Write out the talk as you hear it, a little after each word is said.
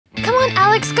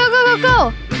Alex, go, go, go,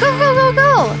 go! Go, go, go,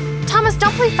 go! Thomas,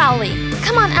 don't play foully.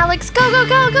 Come on, Alex, go, go,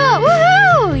 go, go!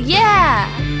 Woohoo! Yeah!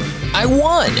 I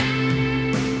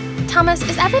won! Thomas,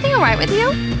 is everything alright with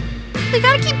you? We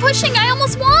gotta keep pushing, I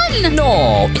almost won!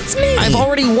 No, it's me! I've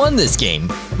already won this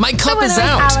game. My cup is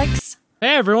out! Alex.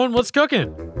 Hey everyone, what's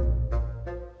cooking?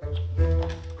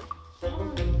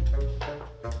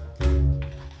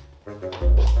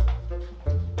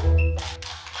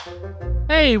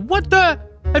 Hey, what the?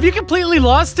 Have you completely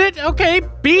lost it? Okay,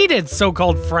 beat it,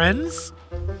 so-called friends.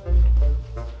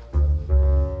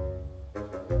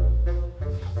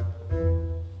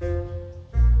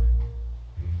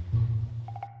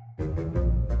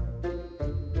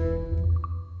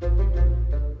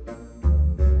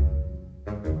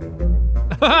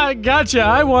 Gotcha,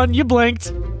 I won, you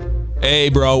blinked. Hey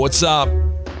bro, what's up?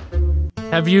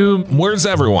 Have you Where's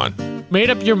everyone? made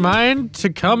up your mind to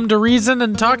come to reason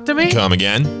and talk to me? Come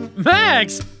again?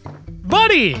 Max!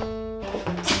 Buddy!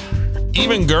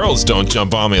 Even girls don't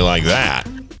jump on me like that.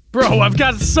 Bro, I've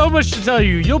got so much to tell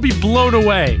you, you'll be blown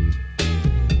away.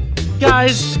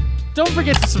 Guys, don't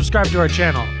forget to subscribe to our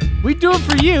channel. We do it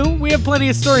for you, we have plenty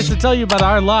of stories to tell you about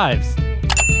our lives.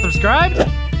 Subscribed?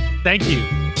 Thank you.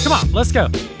 Come on, let's go.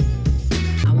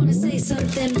 I wanna say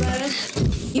something,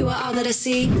 but you are all that I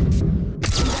see.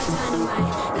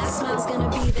 That smile's gonna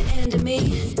be the end of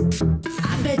me.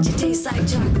 I bet you taste like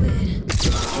chocolate.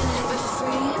 Can I have it for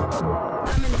free?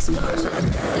 I'm an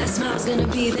explosion. That smile's gonna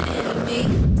be the end of me.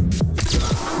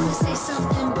 I wanna say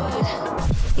something,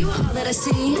 but you are all that I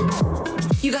see.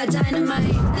 You got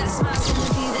dynamite. That smile's gonna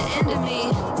be the end of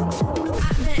me.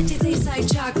 I bet you taste like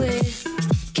chocolate.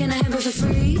 Can I have it for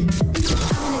free?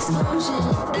 I'm an explosion.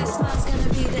 That smile's gonna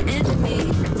be the end of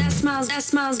me. That smile's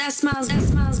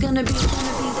gonna be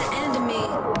the end of me.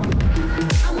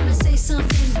 I wanna say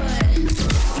something, but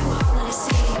you are all that I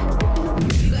see.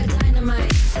 You got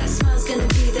dynamite. That smile's gonna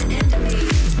be the end of me.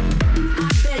 I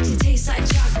bet you taste like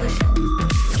chocolate.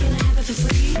 Can I have it for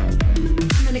free?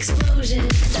 I'm an explosion.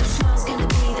 That smile's gonna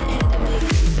be the end of me.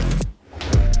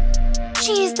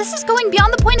 Jeez, this is going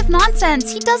beyond the point of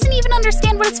nonsense. He doesn't even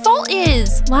understand what his fault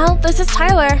is. Well, this is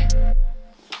Tyler.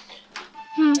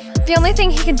 The only thing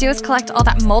he can do is collect all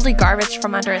that moldy garbage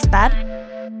from under his bed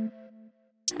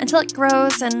until it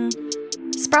grows and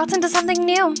sprouts into something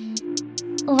new.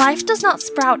 Life does not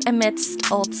sprout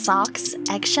amidst old socks,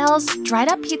 eggshells, dried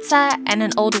up pizza, and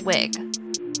an old wig.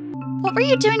 What were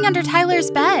you doing under Tyler's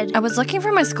bed? I was looking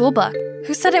for my school book.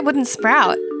 Who said it wouldn't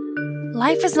sprout?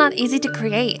 Life is not easy to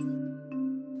create.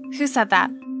 Who said that?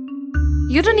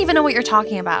 You don't even know what you're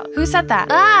talking about. Who said that?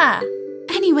 Ah!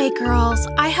 Anyway, girls,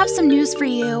 I have some news for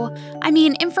you. I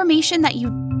mean, information that you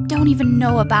don't even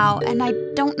know about, and I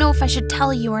don't know if I should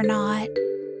tell you or not.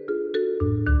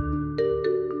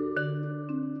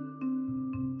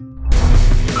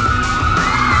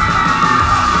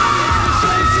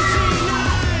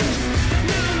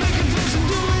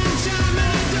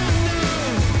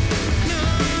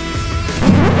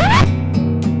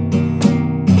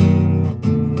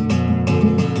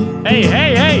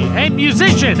 Hey,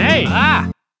 musician, hey!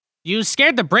 Ah! You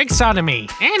scared the brakes out of me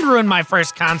and ruined my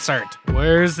first concert.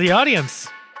 Where's the audience?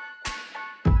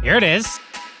 Here it is.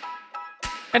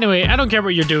 Anyway, I don't care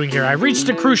what you're doing here. I reached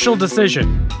a crucial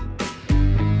decision.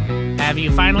 Have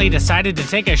you finally decided to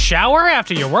take a shower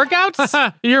after your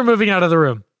workouts? You're moving out of the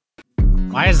room.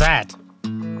 Why is that?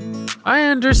 I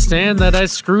understand that I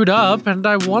screwed up and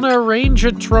I want to arrange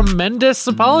a tremendous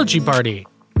apology party.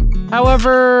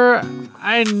 However,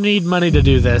 I need money to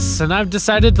do this, and I've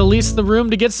decided to lease the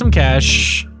room to get some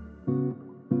cash.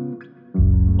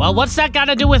 Well, what's that got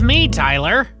to do with me,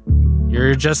 Tyler?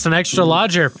 You're just an extra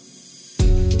lodger.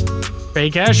 Pay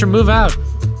cash or move out.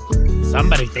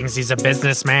 Somebody thinks he's a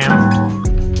businessman.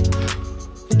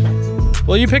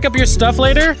 Will you pick up your stuff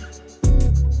later?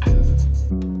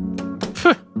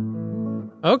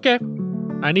 Okay.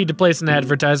 I need to place an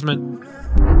advertisement.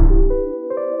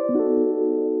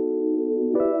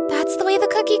 That's the way the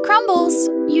cookie crumbles.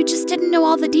 You just didn't know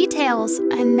all the details,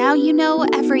 and now you know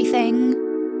everything.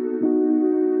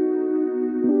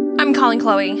 I'm calling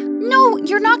Chloe. No,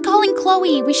 you're not calling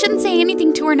Chloe. We shouldn't say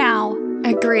anything to her now.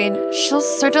 Agreed. She'll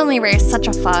certainly raise such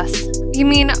a fuss. You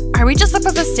mean, are we just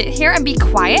supposed to sit here and be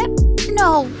quiet?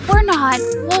 No, we're not.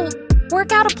 We'll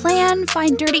work out a plan,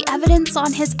 find dirty evidence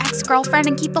on his ex-girlfriend,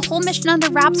 and keep the whole mission under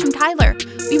wraps from Tyler.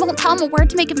 We won't tell him a word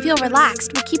to make him feel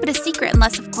relaxed. We'll keep it a secret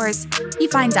unless, of course, he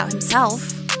finds out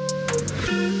himself.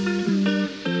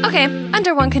 Okay,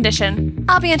 under one condition.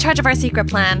 I'll be in charge of our secret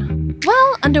plan.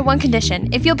 Well, under one condition.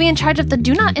 If you'll be in charge of the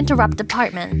Do Not Interrupt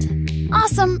department.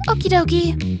 Awesome. Okie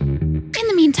dokie. In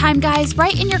the meantime, guys,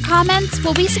 write in your comments,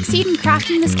 will we succeed in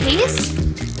cracking this case?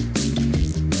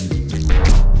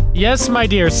 Yes, my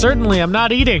dear, certainly, I'm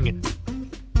not eating.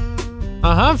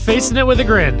 Uh-huh, facing it with a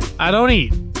grin. I don't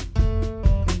eat.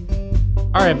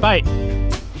 All right, bite.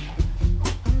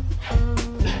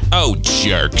 Oh,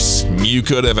 jerks. You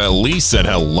could have at least said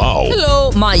hello.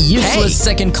 Hello, my useless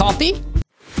second copy.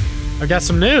 I got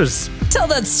some news. Tell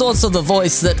that source of the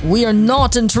voice that we are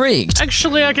not intrigued.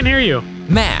 Actually, I can hear you.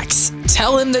 Max,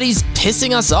 tell him that he's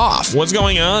pissing us off. What's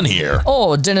going on here?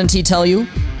 Oh, didn't he tell you?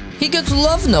 He gets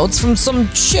love notes from some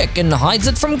chick and hides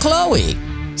it from Chloe.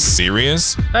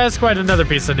 Serious? That's quite another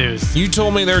piece of news. You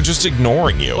told me they're just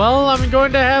ignoring you. Well, I'm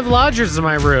going to have lodgers in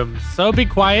my room, so be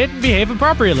quiet and behave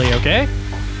appropriately, okay?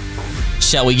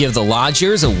 Shall we give the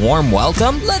lodgers a warm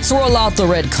welcome? Let's roll out the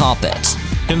red carpet.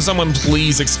 Can someone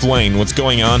please explain what's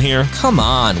going on here? Come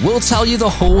on, we'll tell you the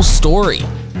whole story.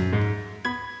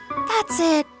 That's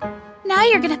it. Now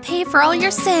you're gonna pay for all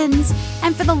your sins,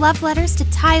 and for the love letters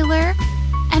to Tyler,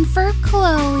 and for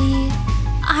Chloe.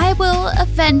 I will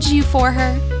avenge you for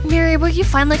her. Mary, will you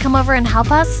finally come over and help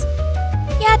us?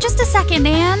 Yeah, just a second,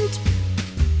 and...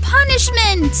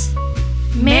 punishment!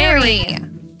 Mary!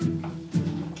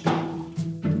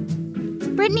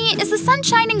 Brittany, is the sun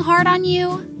shining hard on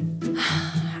you?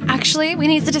 Actually, we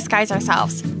need to disguise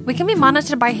ourselves. We can be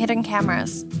monitored by hidden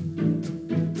cameras.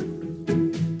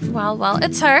 Well,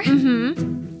 it's her.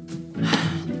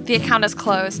 The account is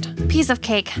closed. Piece of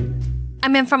cake.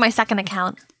 I'm in for my second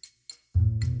account.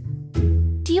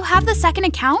 Do you have the second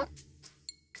account?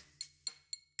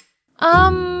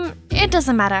 It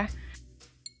doesn't matter.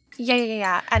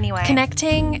 Yeah. Anyway.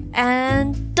 Connecting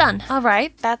and done. All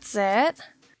right, that's it.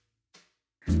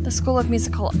 The School of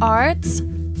Musical Arts.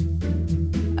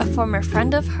 A former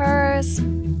friend of hers.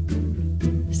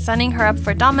 Signing her up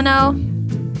for Domino.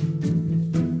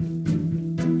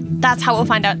 That's how we'll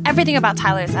find out everything about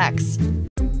Tyler's ex.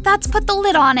 That's put the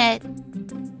lid on it.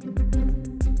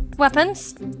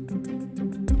 Weapons?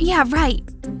 Yeah, right.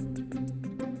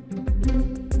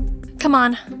 Come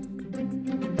on.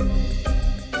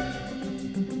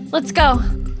 Let's go.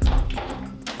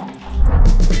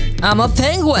 I'm a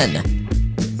penguin.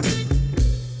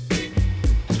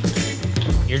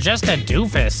 You're just a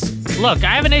doofus. Look,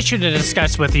 I have an issue to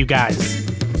discuss with you guys.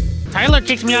 Tyler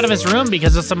kicked me out of his room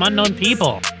because of some unknown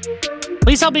people.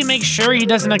 Please help me make sure he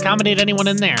doesn't accommodate anyone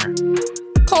in there.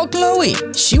 Call Chloe.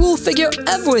 She will figure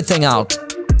everything out.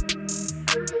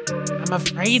 I'm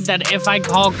afraid that if I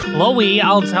call Chloe,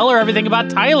 I'll tell her everything about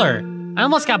Tyler. I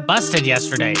almost got busted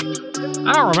yesterday.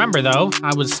 I don't remember though,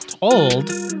 I was told.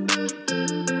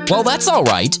 Well, that's all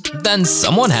right. Then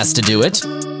someone has to do it.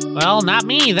 Well, not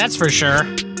me, that's for sure.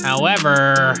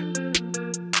 However...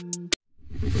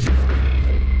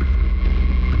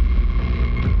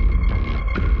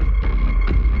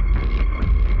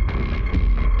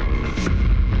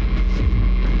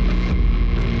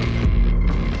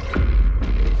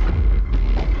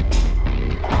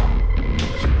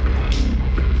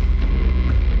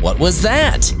 What was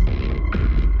that?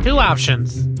 Two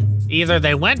options. Either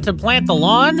they went to plant the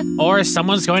lawn, or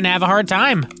someone's going to have a hard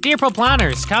time. Dear Pro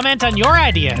Planners, comment on your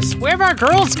ideas. Where have our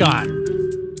girls gone?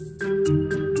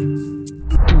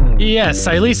 Yes,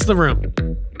 I leased the room.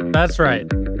 That's right.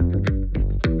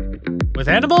 With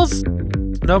animals?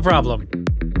 No problem.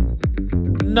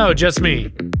 No, just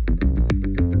me.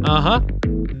 Uh-huh.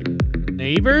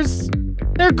 Neighbors?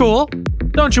 They're cool.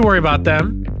 Don't you worry about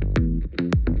them.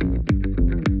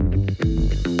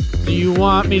 Do you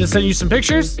want me to send you some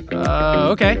pictures?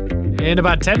 Okay. In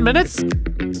about 10 minutes?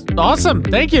 Awesome,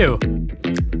 thank you.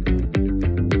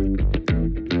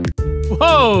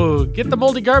 Whoa, get the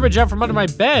moldy garbage out from under my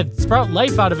bed, sprout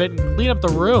life out of it, and clean up the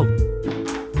room.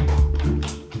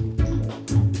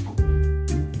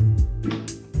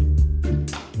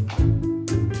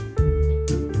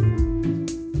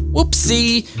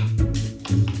 Whoopsie.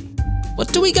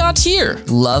 What do we got here?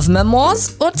 Love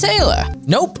memoirs or Taylor?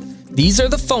 Nope. These are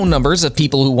the phone numbers of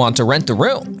people who want to rent the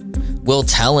room. We'll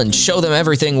tell and show them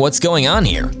everything what's going on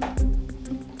here.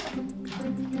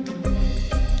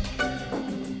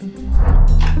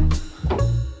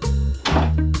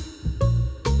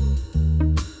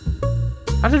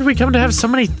 How did we come to have so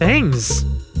many things?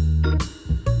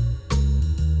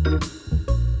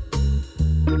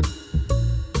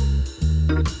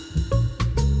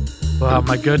 Oh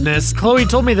my goodness, Chloe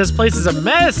told me this place is a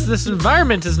mess. This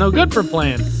environment is no good for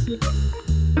plants.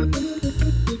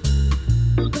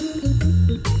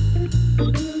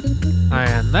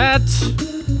 And that.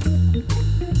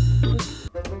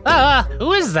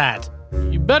 Who is that?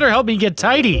 You better help me get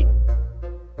tidy.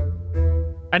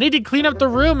 I need to clean up the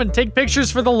room and take pictures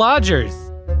for the lodgers.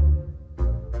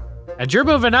 And you're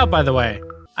moving out, by the way.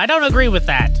 I don't agree with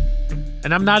that.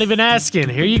 And I'm not even asking.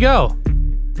 Here you go.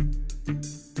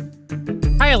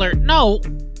 Tyler, no.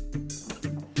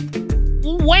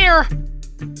 Where?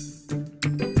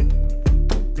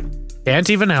 Can't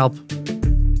even help.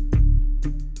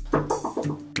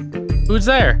 Who's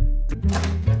there?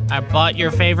 I bought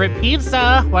your favorite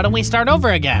pizza. Why don't we start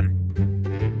over again?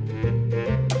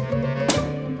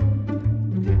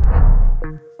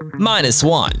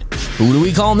 -1. Who do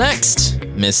we call next?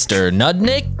 Mr.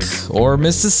 Nudnik or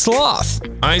Mrs. Sloth?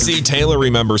 I see Tayler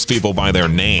remembers people by their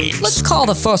names. Let's call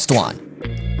the first one.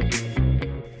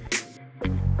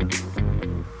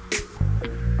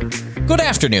 Good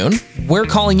afternoon. We're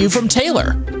calling you from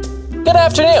Tayler. Good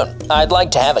afternoon. I'd like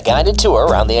to have a guided tour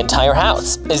around the entire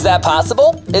house. Is that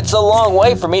possible? It's a long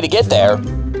way for me to get there.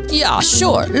 Yeah,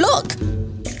 sure. Look.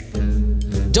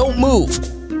 Don't move.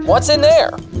 What's in there?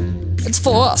 It's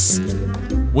for us.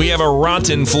 We have a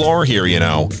rotten floor here, you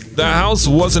know. The house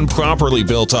wasn't properly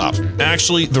built up.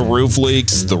 Actually, the roof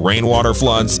leaks, the rainwater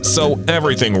floods, so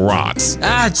everything rots.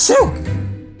 Achoo!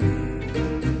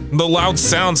 The loud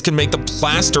sounds can make the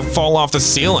plaster fall off the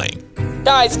ceiling.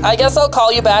 Guys, I guess I'll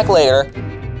call you back later.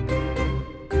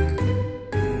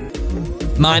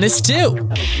 -2.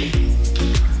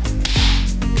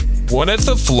 What if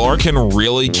the floor can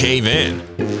really cave in?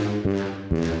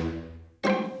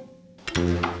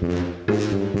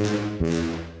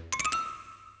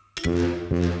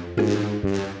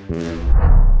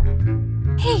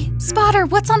 Hey, Spotter,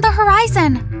 what's on the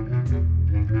horizon?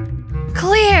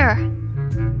 Clear!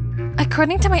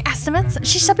 According to my estimates,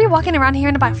 she should be walking around here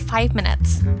in about 5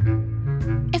 minutes.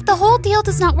 If the whole deal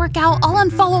does not work out, I'll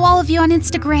unfollow all of you on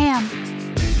Instagram.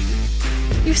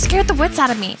 You scared the wits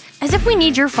out of me, as if we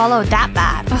need your follow that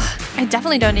bad. Ugh, I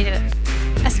definitely don't need it.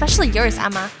 Especially yours,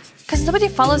 Emma. Because nobody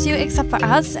follows you except for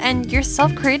us and your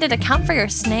self-created account for your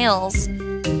snails.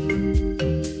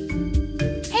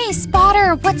 Hey,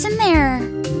 Spotter, what's in there?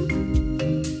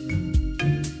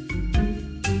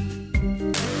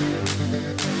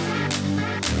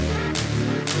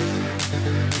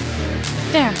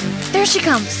 There she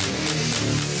comes.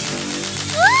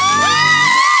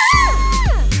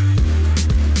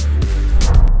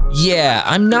 Yeah,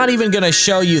 I'm not even gonna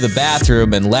show you the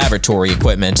bathroom and laboratory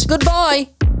equipment. Goodbye.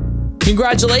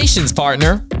 Congratulations,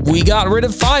 partner. We got rid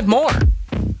of 5 more.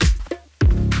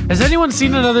 Has anyone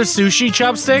seen another sushi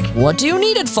chopstick? What do you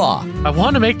need it for? I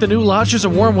want to make the new lodgers a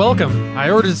warm welcome.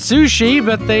 I ordered sushi,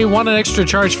 but they want an extra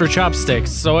charge for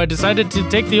chopsticks, so I decided to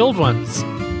take the old ones.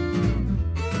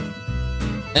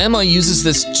 Emma uses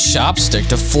this chopstick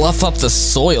to fluff up the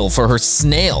soil for her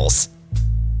snails.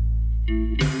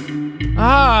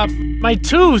 Ah, my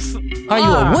tooth. Are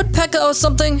you a woodpecker or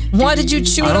something? Why did you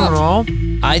chew it I up? don't know.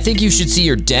 I think you should see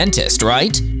your dentist,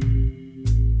 right?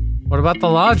 What about the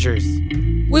lodgers?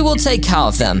 We will take care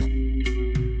of them.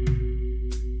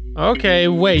 Okay,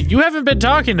 wait, you haven't been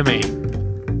talking to me.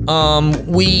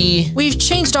 We've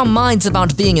changed our minds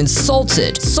about being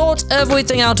insulted. Sort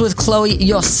everything out with Chloe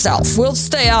yourself. We'll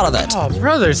stay out of it. Oh,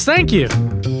 brothers, thank you.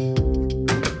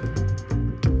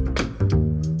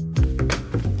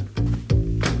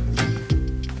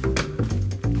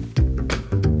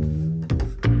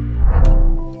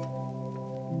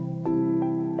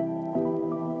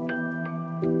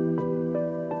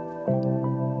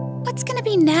 What's gonna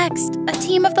be next? A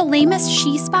team of the lamest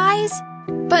she-spies?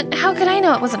 But how could I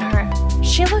know it wasn't her?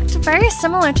 She looked very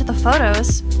similar to the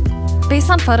photos. Based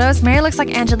on photos, Mary looks like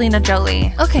Angelina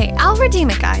Jolie. Okay, I'll redeem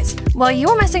it, guys. While you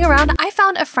were messing around, I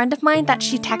found a friend of mine that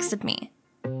she texted me.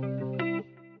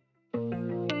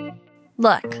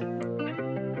 Look.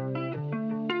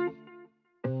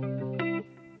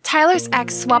 Tyler's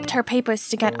ex swapped her papers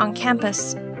to get on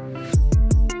campus.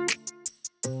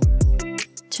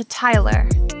 To Tyler.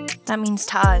 That means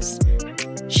to us.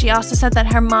 She also said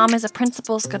that her mom is a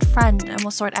principal's good friend and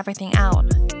will sort everything out.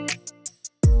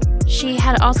 She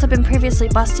had also been previously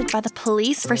busted by the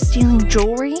police for stealing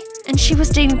jewelry, and she was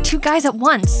dating 2 guys at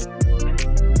once.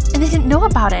 And they didn't know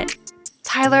about it.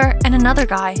 Tyler and another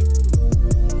guy.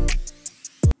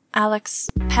 Alex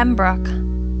Pembroke.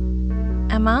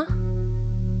 Emma?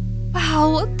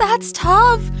 Wow, that's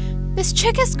tough. This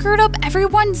chick has screwed up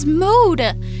everyone's mood.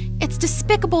 It's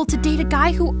despicable to date a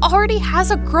guy who already has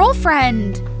a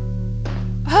girlfriend.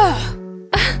 Ugh.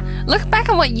 Look back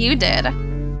on what you did.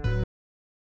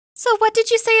 So what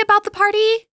did you say about the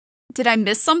party? Did I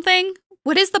miss something?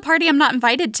 What is the party I'm not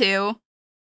invited to?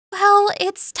 Well,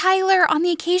 it's Tyler on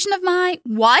the occasion of my…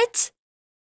 What?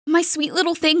 My sweet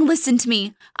little thing, listen to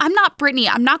me. I'm not Britney.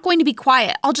 I'm not going to be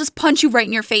quiet. I'll just punch you right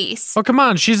in your face. Oh, come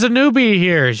on. She's a newbie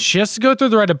here. She has to go through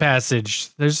the rite of passage.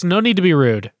 There's no need to be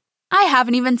rude. I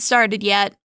haven't even started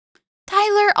yet.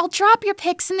 Tyler, I'll drop your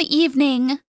pics in the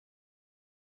evening.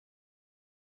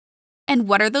 And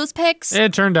what are those pics?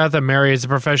 It turned out that Mary is a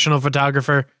professional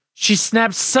photographer. She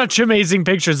snapped such amazing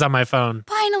pictures on my phone.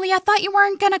 Finally, I thought you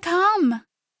weren't gonna come.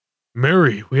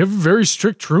 Mary, we have a very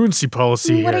strict truancy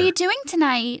policy What here. are you doing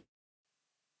tonight?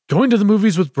 Going to the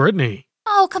movies with Britney.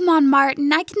 Oh, come on,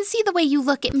 Martin. I can see the way you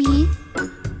look at me.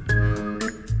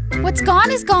 What's gone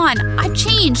is gone. I've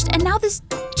changed, and now this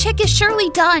chick is surely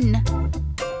done.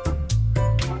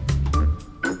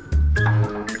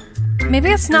 Maybe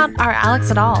it's not our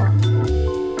Alex at all.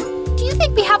 Do you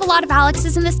think we have a lot of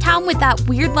Alexes in this town with that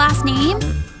weird last name?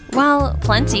 Well,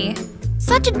 plenty.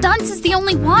 Such a dunce is the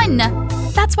only one.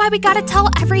 That's why we gotta tell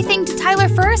everything to Tyler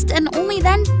first and only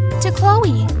then to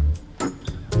Chloe.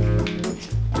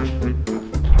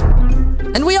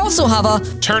 And we also have a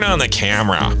Turn on the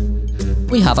camera.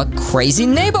 crazy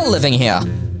neighbor living here.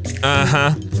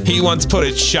 Uh-huh. He once put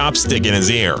a chopstick in his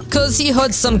ear. 'Cause he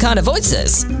heard some kind of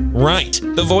voices. Right.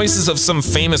 The voices of some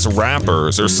famous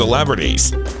rappers or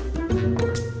celebrities.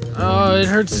 Oh, it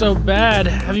hurts so bad.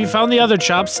 Have you found the other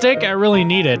chopstick? I really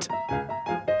need it.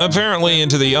 Apparently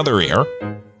into the other ear.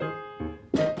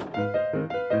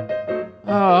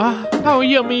 Oh, how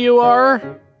yummy you are.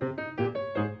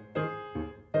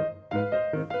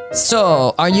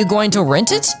 So, are you going to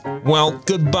rent it? Well,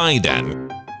 goodbye then.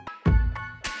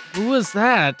 Who was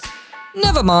that?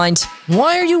 Never mind.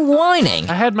 Why are you whining?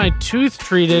 I had my tooth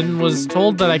treated and was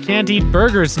told that I can't eat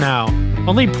burgers now.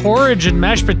 Only porridge and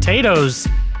mashed potatoes.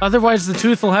 Otherwise, the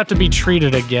tooth will have to be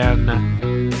treated again.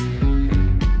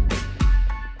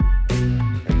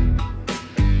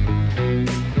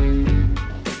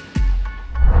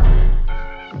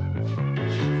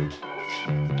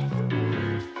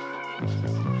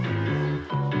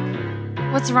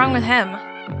 What's wrong with him?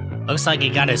 Looks like he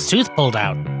got his tooth pulled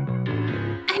out.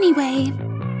 Anyway,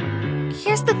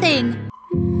 here's the thing.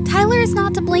 Tyler is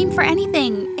not to blame for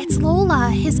anything. It's Lola,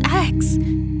 his ex.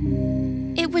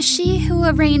 It was she who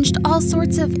arranged all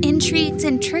sorts of intrigues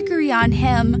and trickery on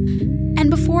him. And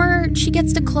before she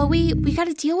gets to Chloe, we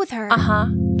gotta deal with her. Uh-huh.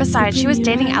 Besides, she was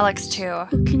dating Alex too.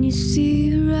 Can you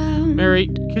see around? Mary,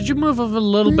 could you move a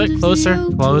little bit closer?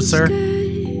 Closer.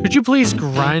 Could you please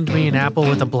grind me an apple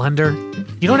with a blender?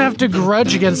 You don't have to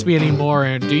grudge against me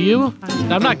anymore, do you?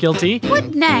 I'm not guilty.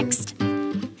 What next?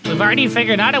 We've already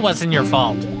figured out it wasn't your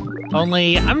fault.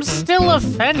 Only, I'm still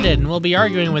offended and will be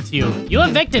arguing with you. You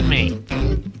evicted me.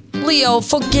 Leo,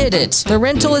 forget it. The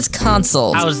rental is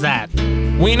canceled. How's that?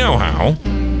 We know how.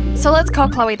 So let's call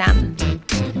Chloe then.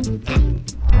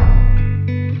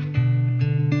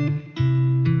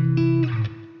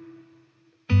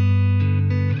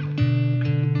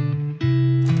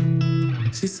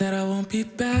 She said I won't be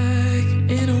back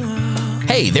in a while.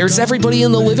 Hey, there's everybody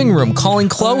in the living room calling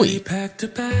Chloe.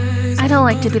 I don't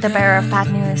like to be the bearer of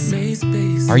bad news.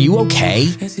 Are you okay?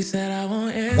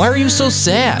 Why are you so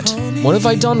sad? What have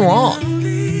I done wrong?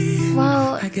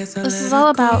 Well, this is all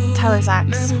about Tyler's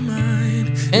ex.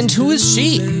 And who is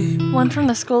she? One from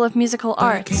the School of Musical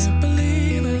Arts.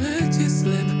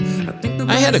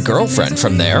 I had a girlfriend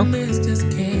from there.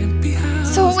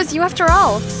 So it was you after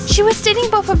all. She was dating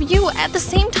both of you at the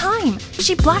same time.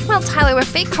 She blackmailed Tyler with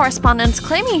fake correspondence,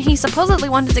 claiming he supposedly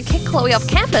wanted to kick Chloe off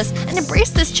campus and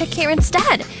embrace this chick here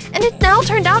instead. And it now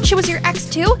turned out she was your ex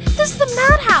too? This is a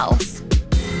madhouse.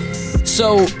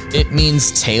 So, it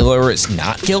means Tayler is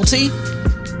not guilty?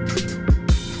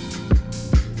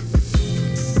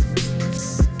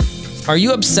 Are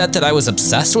you upset that I was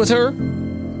obsessed with her?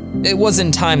 It was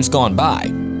in times gone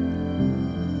by.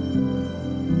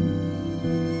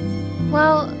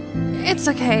 Well, it's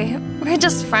okay. We're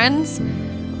just friends.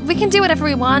 We can do whatever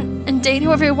we want and date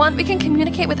whoever we want. We can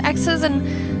communicate with exes and...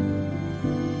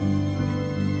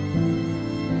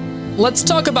 Let's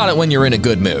talk about it when you're in a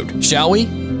good mood, shall we?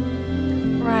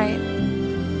 Right.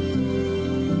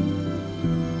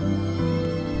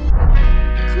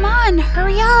 Come on,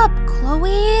 hurry up,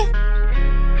 Chloe.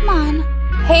 Come on.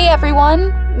 Hey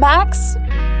everyone, Max,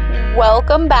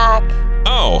 welcome back.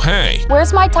 Oh, hey.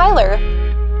 Where's my Tyler?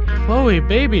 Chloe,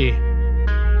 baby.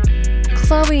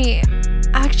 Chloe,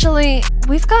 actually,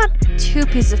 we've got 2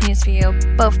 pieces of news for you,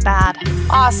 both bad.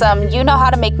 Awesome, you know how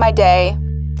to make my day.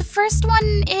 The first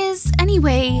one is,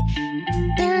 anyway,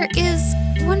 there is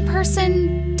one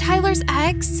person, Tyler's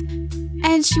ex,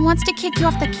 and she wants to kick you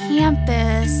off the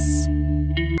campus.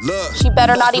 She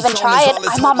better not even try it.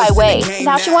 I'm on my way.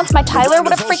 Now she wants my Tyler?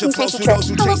 What a freaking crazy trick.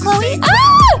 Hello, Chloe?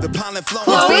 Ah!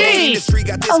 Chloe!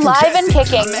 Alive and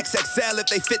kicking.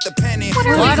 What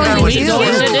are we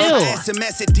going to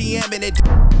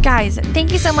do? Guys,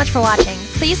 thank you so much for watching.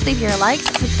 Please leave your likes,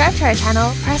 subscribe to our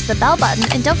channel, press the bell button,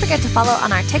 and don't forget to follow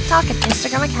on our TikTok and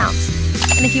Instagram accounts.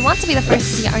 And if you want to be the first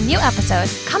to see our new episode,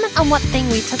 comment on what thing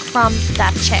we took from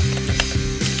that chick.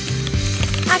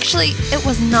 Actually, it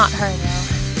was not her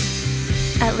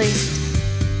though. At least,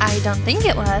 I don't think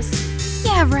it was.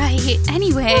 Yeah, right.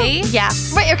 Anyway. Yeah,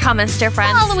 write your comments, dear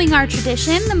friends. Following our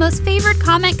tradition, the most favorite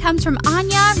comment comes from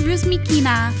Anya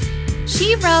Ruzmikina.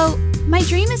 She wrote, "My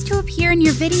dream is to appear in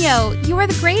your video. You are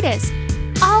the greatest.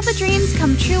 All the dreams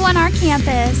come true on our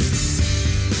campus."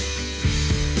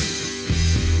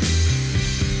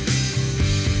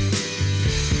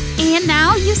 And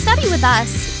now you study with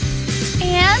us.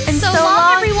 And so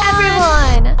long,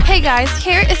 everyone. Hey guys,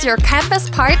 here is your campus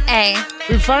part A.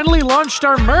 We finally launched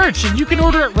our merch, and you can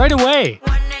order it right away.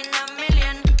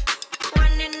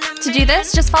 To do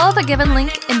this, just follow the given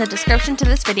link in the description to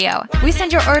this video. We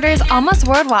send your orders almost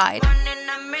worldwide.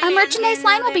 Our merchandise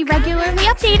line will be regularly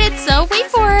updated, so wait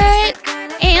for it.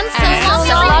 And so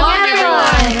long,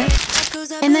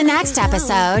 everyone. In the next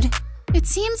episode, It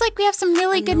seems like we have some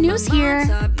really good news here.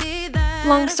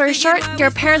 Long story short, your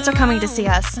parents are coming to see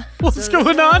us. What's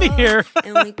going on here?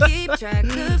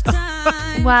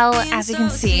 Well, as you can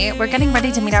see, we're getting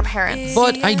ready to meet our parents.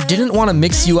 But I didn't want to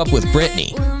mix you up with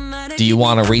Britney. Do you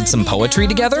want to read some poetry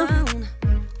together?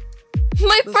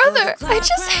 My brother! I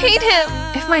just hate him!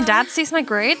 If my dad sees my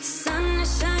grades,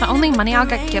 the only money I'll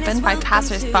get given by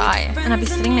passers-by, and I'll be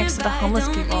sitting next to the homeless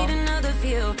people.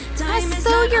 As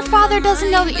though your father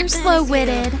doesn't know that you're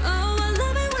slow-witted.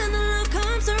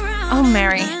 Oh,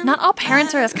 Mary, not all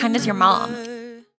parents are as kind as your mom.